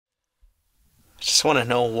just want to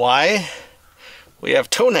know why we have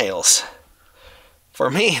toenails.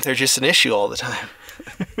 For me, they're just an issue all the time.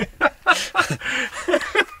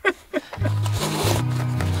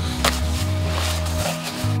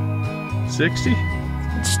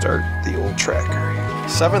 $60? Let's start the old tracker.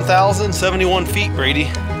 7,071 feet, Brady.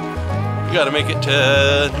 We gotta make it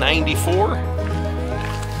to 94.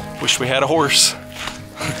 Wish we had a horse.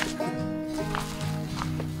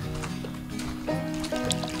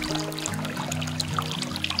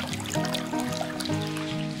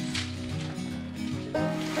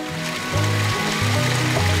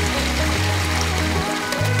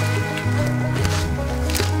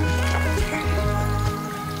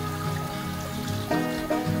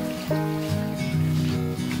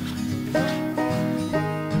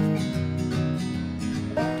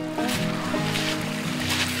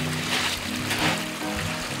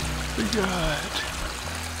 Got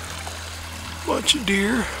a bunch of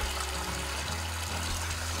deer,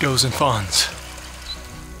 does and fawns.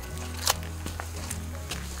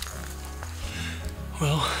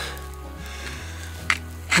 Well,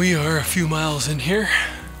 we are a few miles in here.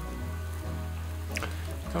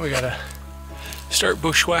 Now we gotta start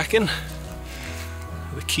bushwhacking.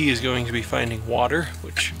 The key is going to be finding water,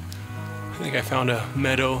 which I think I found a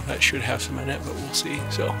meadow that should have some in it, but we'll see.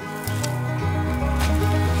 So.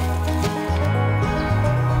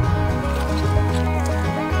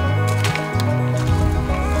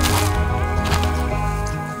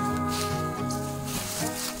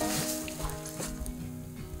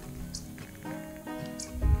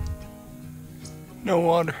 No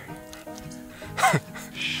water.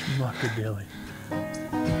 Schmuckadilly.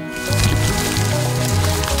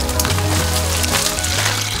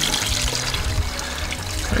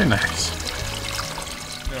 Very nice.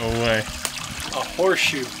 No way. A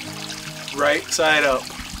horseshoe. Right side up.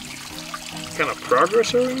 What kind of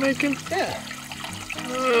progress are we making? Yeah.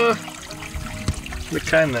 The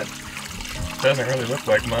kind that doesn't really look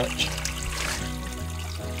like much.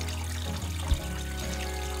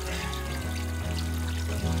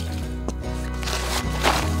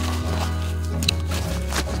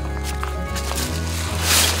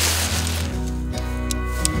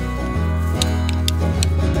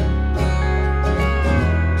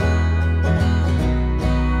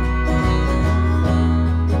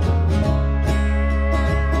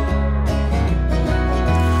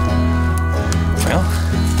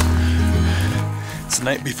 The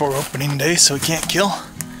night before opening day, so we can't kill.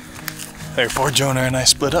 Therefore, Joner and I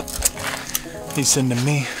split up. He's sending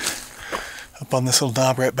me up on this little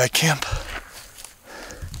knob right by camp.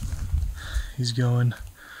 He's going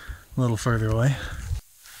a little further away.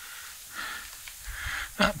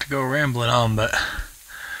 Not to go rambling on, but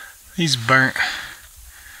these burnt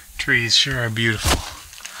trees sure are beautiful.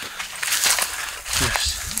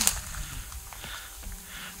 Just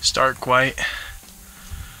stark white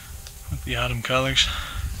with the autumn colors.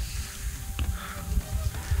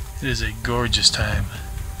 It is a gorgeous time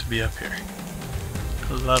to be up here.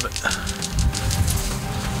 I love it.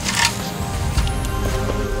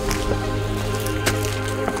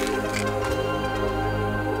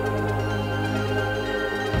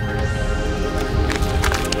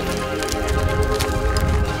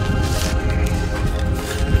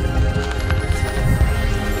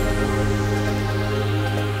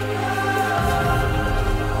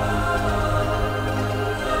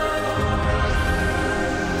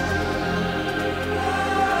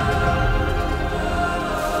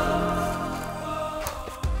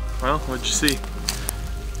 Well, what'd you see?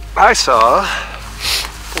 I saw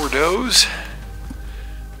 4 does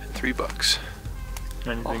and 3 bucks.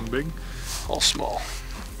 Anything big? All small.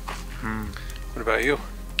 What about you?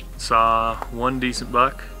 Saw 1 decent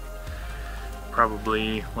buck.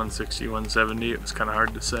 Probably 160, 170. It was kind of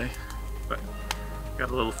hard to say, but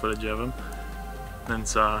got a little footage of him. Then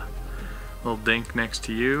saw a little dink next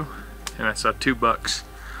to you, and I saw 2 bucks,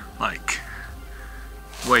 like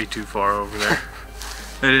way too far over there.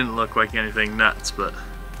 They didn't look like anything nuts, but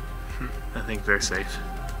I think they're safe.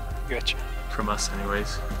 Gotcha. From us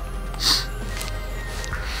anyways.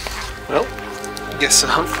 Well, I guess the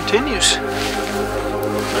hunt continues.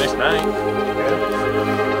 Nice night.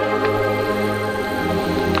 Yeah.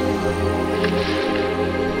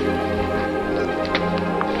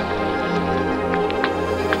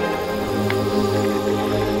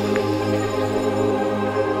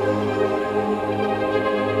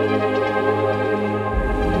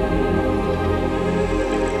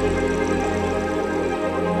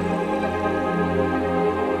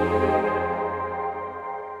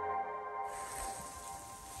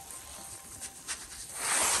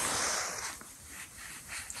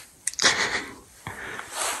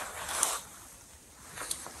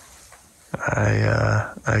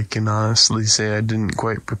 I can honestly say I didn't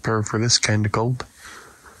quite prepare for this kind of cold.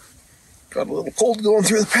 Got a little cold going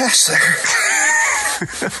through the pass there.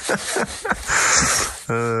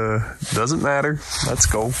 Doesn't matter. Let's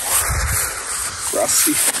go.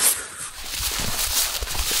 Rusty.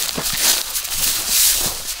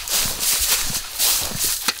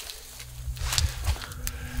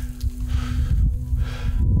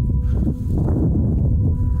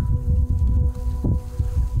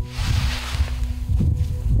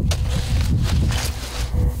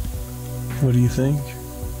 What do you think?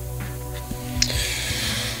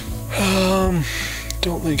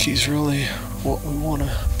 Don't think he's really what we want to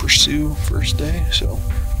pursue first day, so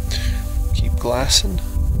keep glassing,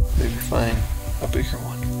 maybe find a bigger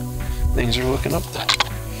one. Things are looking up though.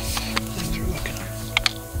 Things are looking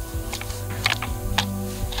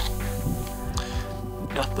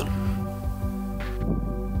up. Nothing.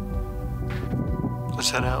 Let's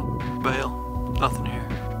head out, bail. Nothing here.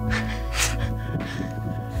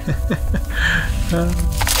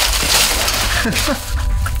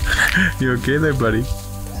 You okay there, buddy?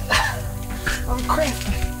 I'm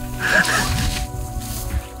cramping.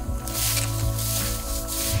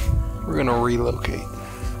 We're gonna relocate.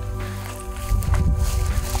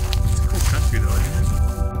 It's a cool country though, isn't it?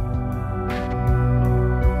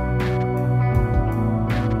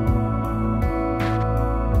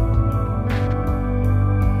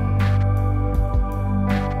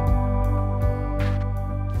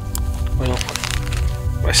 Well,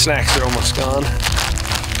 my snacks are almost gone.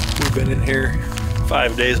 We've been in here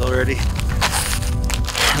 5 days already.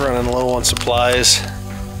 Running low on supplies.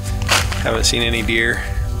 Haven't seen any deer.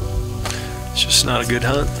 It's just not a good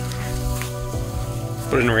hunt.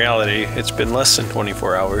 But in reality, it's been less than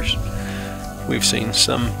 24 hours. We've seen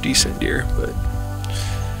some decent deer, but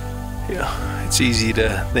yeah, it's easy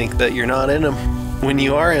to think that you're not in them when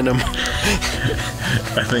you are in them.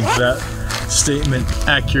 I think that statement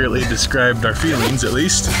accurately described our feelings, at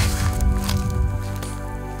least.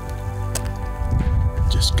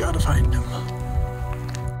 Just gotta find him.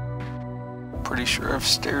 Pretty sure I've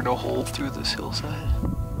stared a hole through this hillside.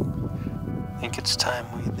 I think it's time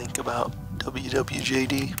we think about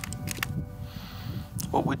WWJD.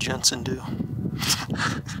 What would Jensen do?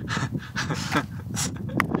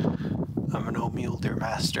 I'm an old mule deer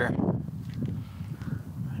master.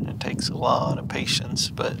 And it takes a lot of patience,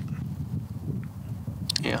 but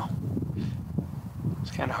yeah.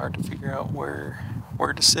 It's kind of hard to figure out where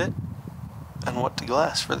to sit and what to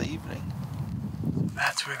glass for the evening.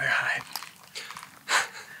 That's where they're hiding.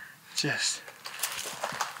 Just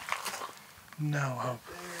no hope.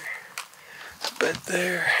 There. Bed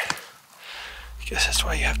there. I guess that's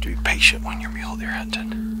why you have to be patient when you're mule deer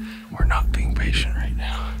hunting. We're not being patient right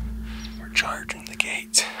now. We're charging the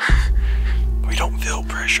gate. We don't feel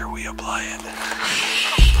pressure, we apply it.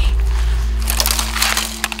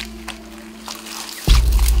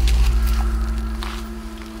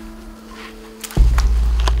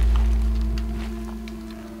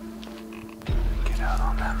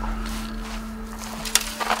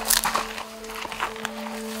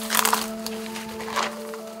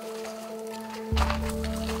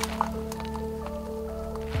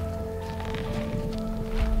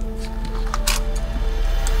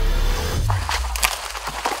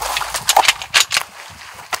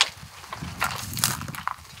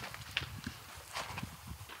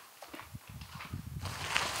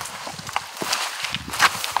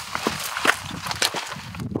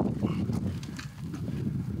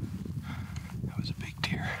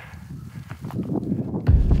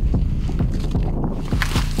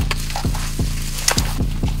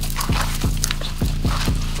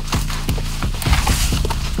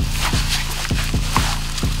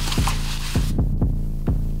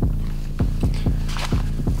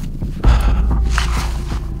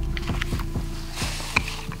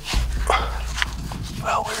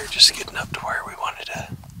 Just getting up to where we wanted to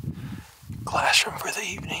glass from for the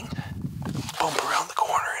evening. Bump around the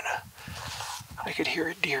corner and I could hear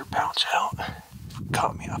a deer bounce out.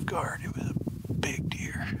 Caught me off guard. It was a big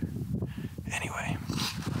deer. Anyway,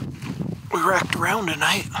 we racked around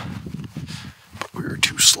tonight, but we were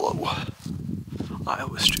too slow. I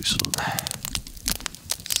was too slow.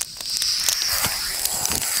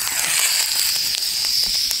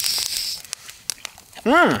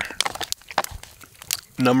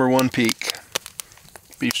 Number one peak,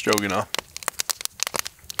 beef stroganoff.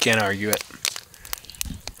 Can't argue it.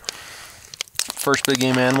 First big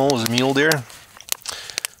game animal was a mule deer.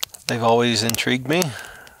 They've always intrigued me.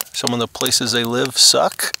 Some of the places they live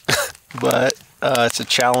suck, but it's a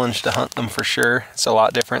challenge to hunt them for sure. It's a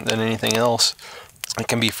lot different than anything else. It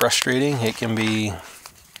can be frustrating. It can be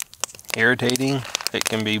irritating. It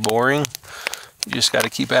can be boring. You just got to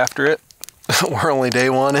keep after it. We're only day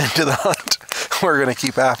one into the hunt. We're gonna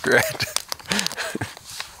keep after it.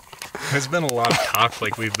 There's been a lot of talk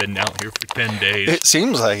like we've been out here for 10 days. It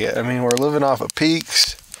seems like it. I mean, we're living off of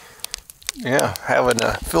peaks. Yeah, having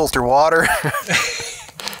to filter water.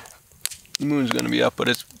 The moon's gonna be up, but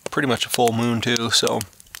it's pretty much a full moon too. So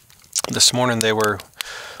this morning they were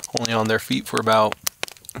only on their feet for about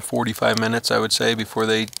 45 minutes, I would say, before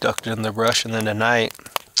they ducked in the brush. And then tonight,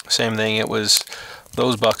 same thing. It was,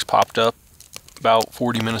 those bucks popped up about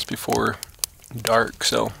 40 minutes before dark.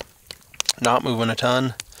 So not moving a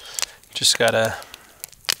ton. Just gotta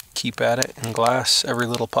keep at it and glass every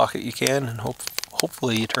little pocket you can, and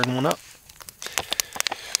hopefully you turn one up.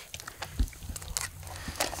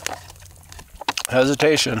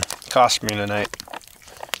 Hesitation cost me tonight.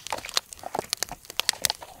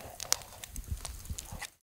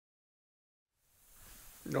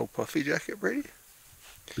 No puffy jacket, Brady?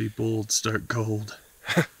 Be bold, start cold.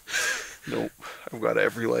 Nope. I've got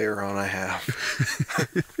every layer on I have.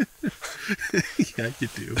 Yeah, you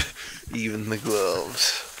do. Even the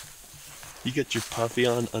gloves. You got your puffy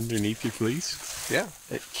on underneath your fleece? Yeah,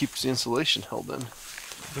 it keeps the insulation held in.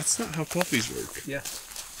 That's not how puffies work. Yeah,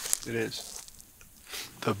 it is.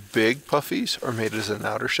 The big puffies are made as an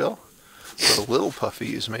outer shell. The little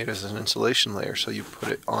puffy is made as an insulation layer, so you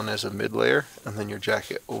put it on as a mid layer and then your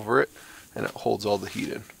jacket over it, and it holds all the heat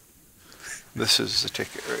in. This is the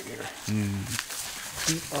ticket right here.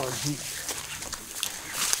 Heat on heat.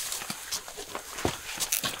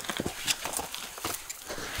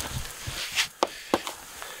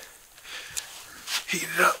 Heat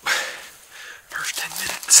it up. First 10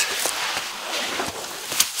 minutes.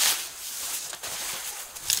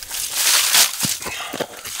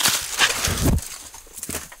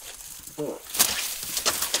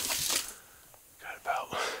 Got about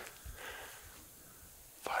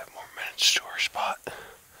 5 more minutes to our spot.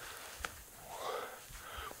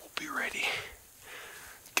 We'll be ready.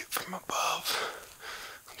 Get from above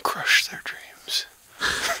and crush their dreams.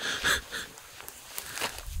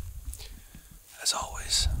 As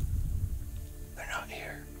always, they're not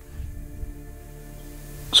here.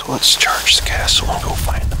 So let's charge the castle and go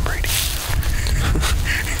find them, Brady.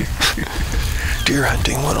 Deer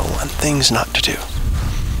hunting 101, things not to do.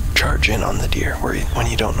 Charge in on the deer when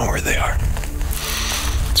you don't know where they are.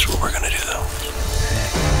 That's what we're gonna do though.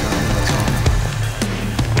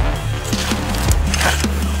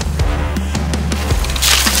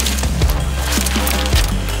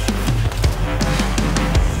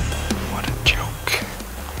 What a joke.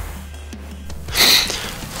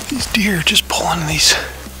 These deer just pulling these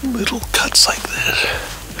little cuts like this.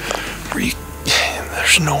 Where you,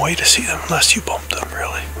 there's no way to see them unless you bump them,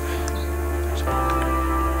 really.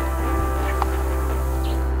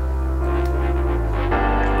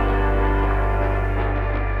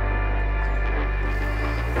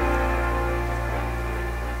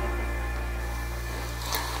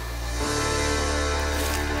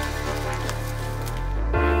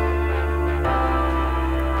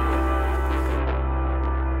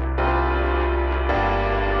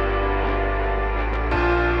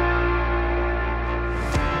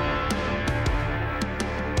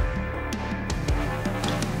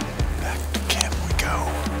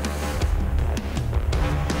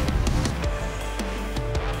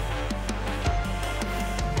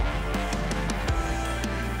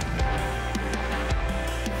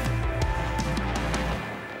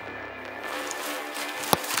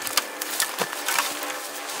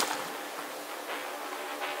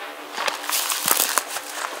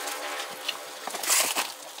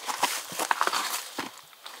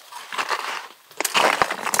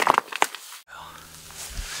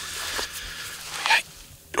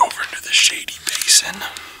 Shady basin,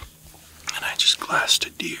 and I just glassed a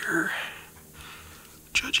deer.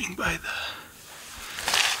 Judging by the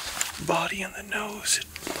body and the nose, it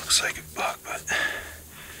looks like a buck, but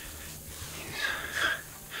he's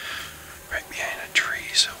right behind a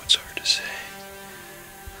tree, so it's hard to say.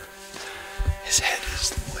 His head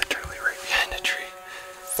is literally right behind a tree.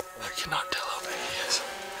 I cannot tell how big he is.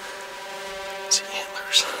 See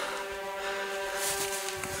antlers.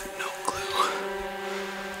 No clue.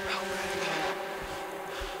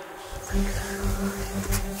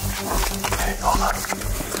 Okay, hold on.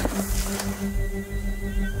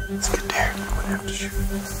 It's a good deer. I'm gonna have to shoot.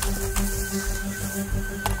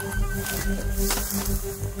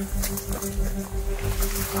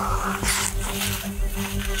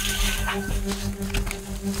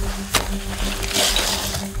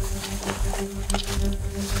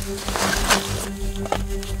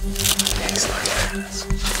 He's looking at us.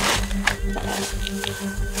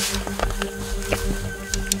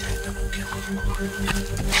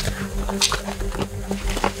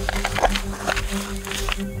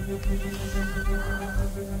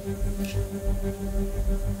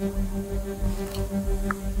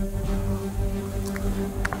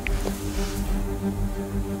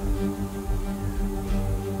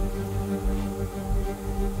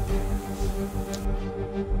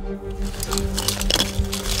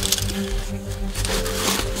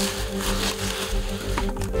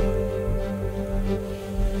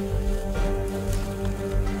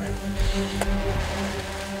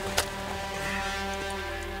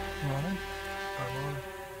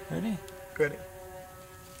 Ready? Ready.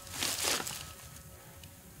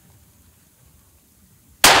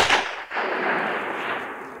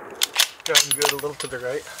 Got him good, a little to the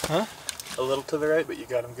right. Huh? A little to the right, but you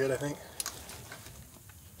got him good, I think.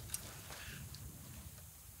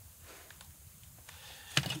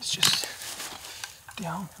 He's just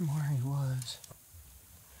down from where he was.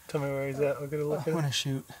 Tell me where he's at. I'll get a look I at want him. to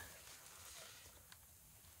shoot.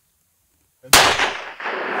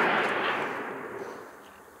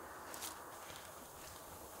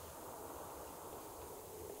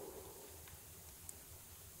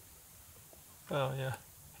 Oh yeah,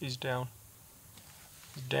 he's down.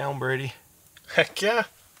 He's down, Brady. Heck yeah.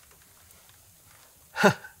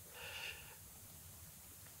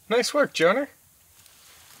 Nice work, Joner.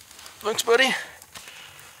 Thanks, buddy.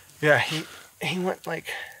 Yeah, he went like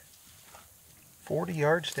 40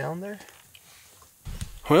 yards down there.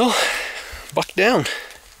 Well, buck down.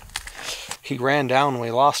 He ran down, we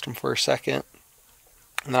lost him for a second.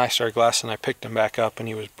 And then I started glassing, I picked him back up, and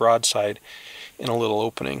he was broadside in a little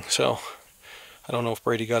opening. So I don't know if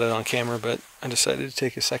Brady got it on camera, but I decided to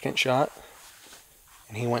take a second shot.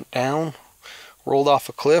 And he went down, rolled off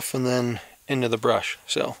a cliff, and then into the brush.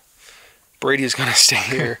 So Brady's gonna stay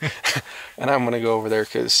here, and I'm gonna go over there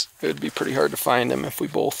because it would be pretty hard to find him if we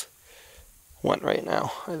both went right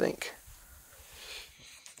now, I think.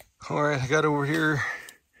 All right, I got over here.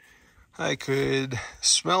 I could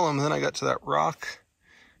smell him, then I got to that rock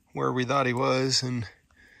where we thought he was and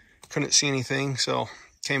couldn't see anything, so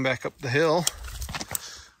came back up the hill.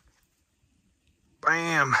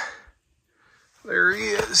 Bam! There he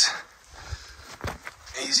is.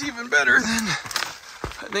 He's even better than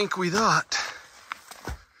I think we thought.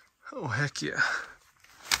 Oh, heck yeah.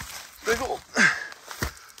 Big old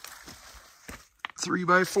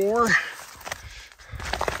 3x4.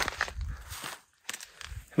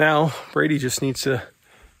 Now, Brady just needs to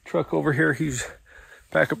truck over here. He's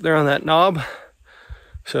back up there on that knob.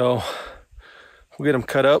 So we'll get him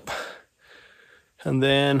cut up. And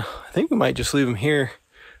then I think we might just leave him here,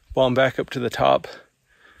 bomb back up to the top,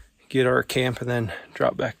 get our camp, and then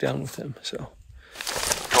drop back down with him. So,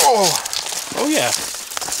 oh yeah,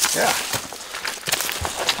 yeah.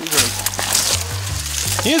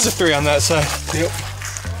 He is a 3 on that side. Yep.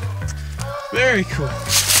 Very cool.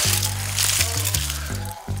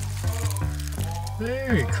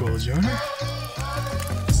 Very cool, Joner.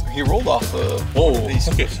 He rolled off these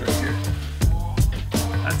skips right here.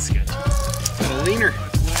 That's sketchy. And a leaner.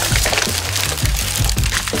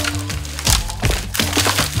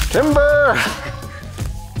 Timber!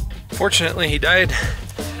 Fortunately, he died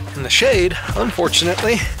in the shade.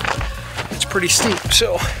 Unfortunately, it's pretty steep,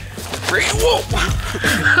 so great. Whoa!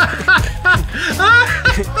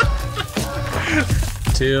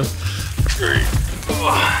 2. 3.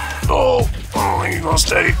 Oh, you go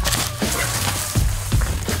steady.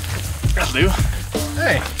 That'll do.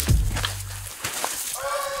 Hey.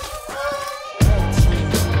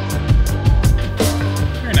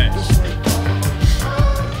 Very nice.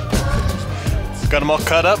 Got him all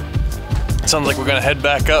cut up. Sounds like we're gonna head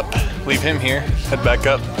back up, leave him here, head back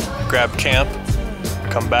up, grab camp,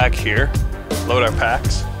 come back here, load our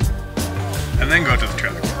packs, and then go to the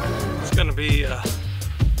trailer. It's gonna be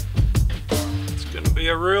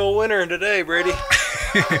a real winter today, Brady.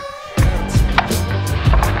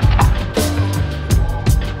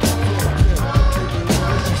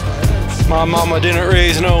 My mama didn't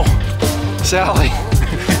raise no Sally.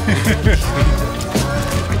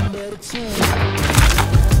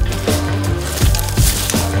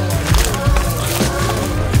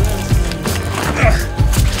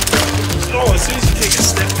 Oh, as soon as you take a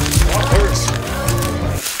step, it's a lot worse.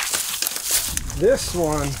 This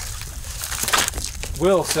one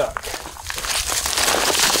will suck.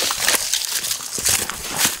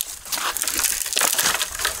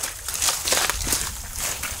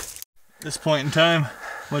 At this point in time,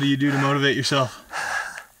 what do you do to motivate yourself?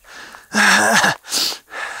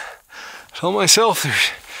 Tell myself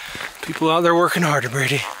there's people out there working harder,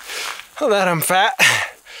 Brady. Well, that I'm fat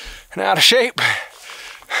and out of shape.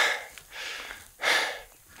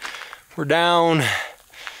 We're down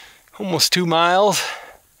almost 2 miles.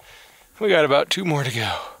 We got about 2 more to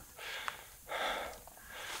go.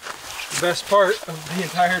 The best part of the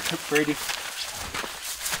entire trip, Brady,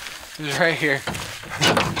 is right here.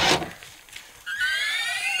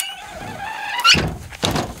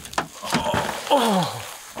 Oh.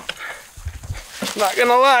 Not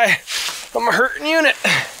gonna lie, I'm a hurting unit.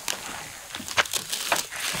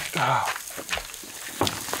 Oh.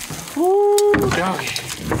 Woo, doggy.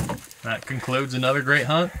 That concludes another great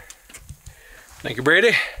hunt. Thank you,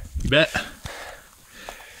 Brady. You bet.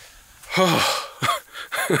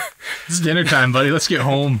 It's dinner time, buddy. Let's get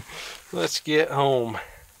home. Let's get home.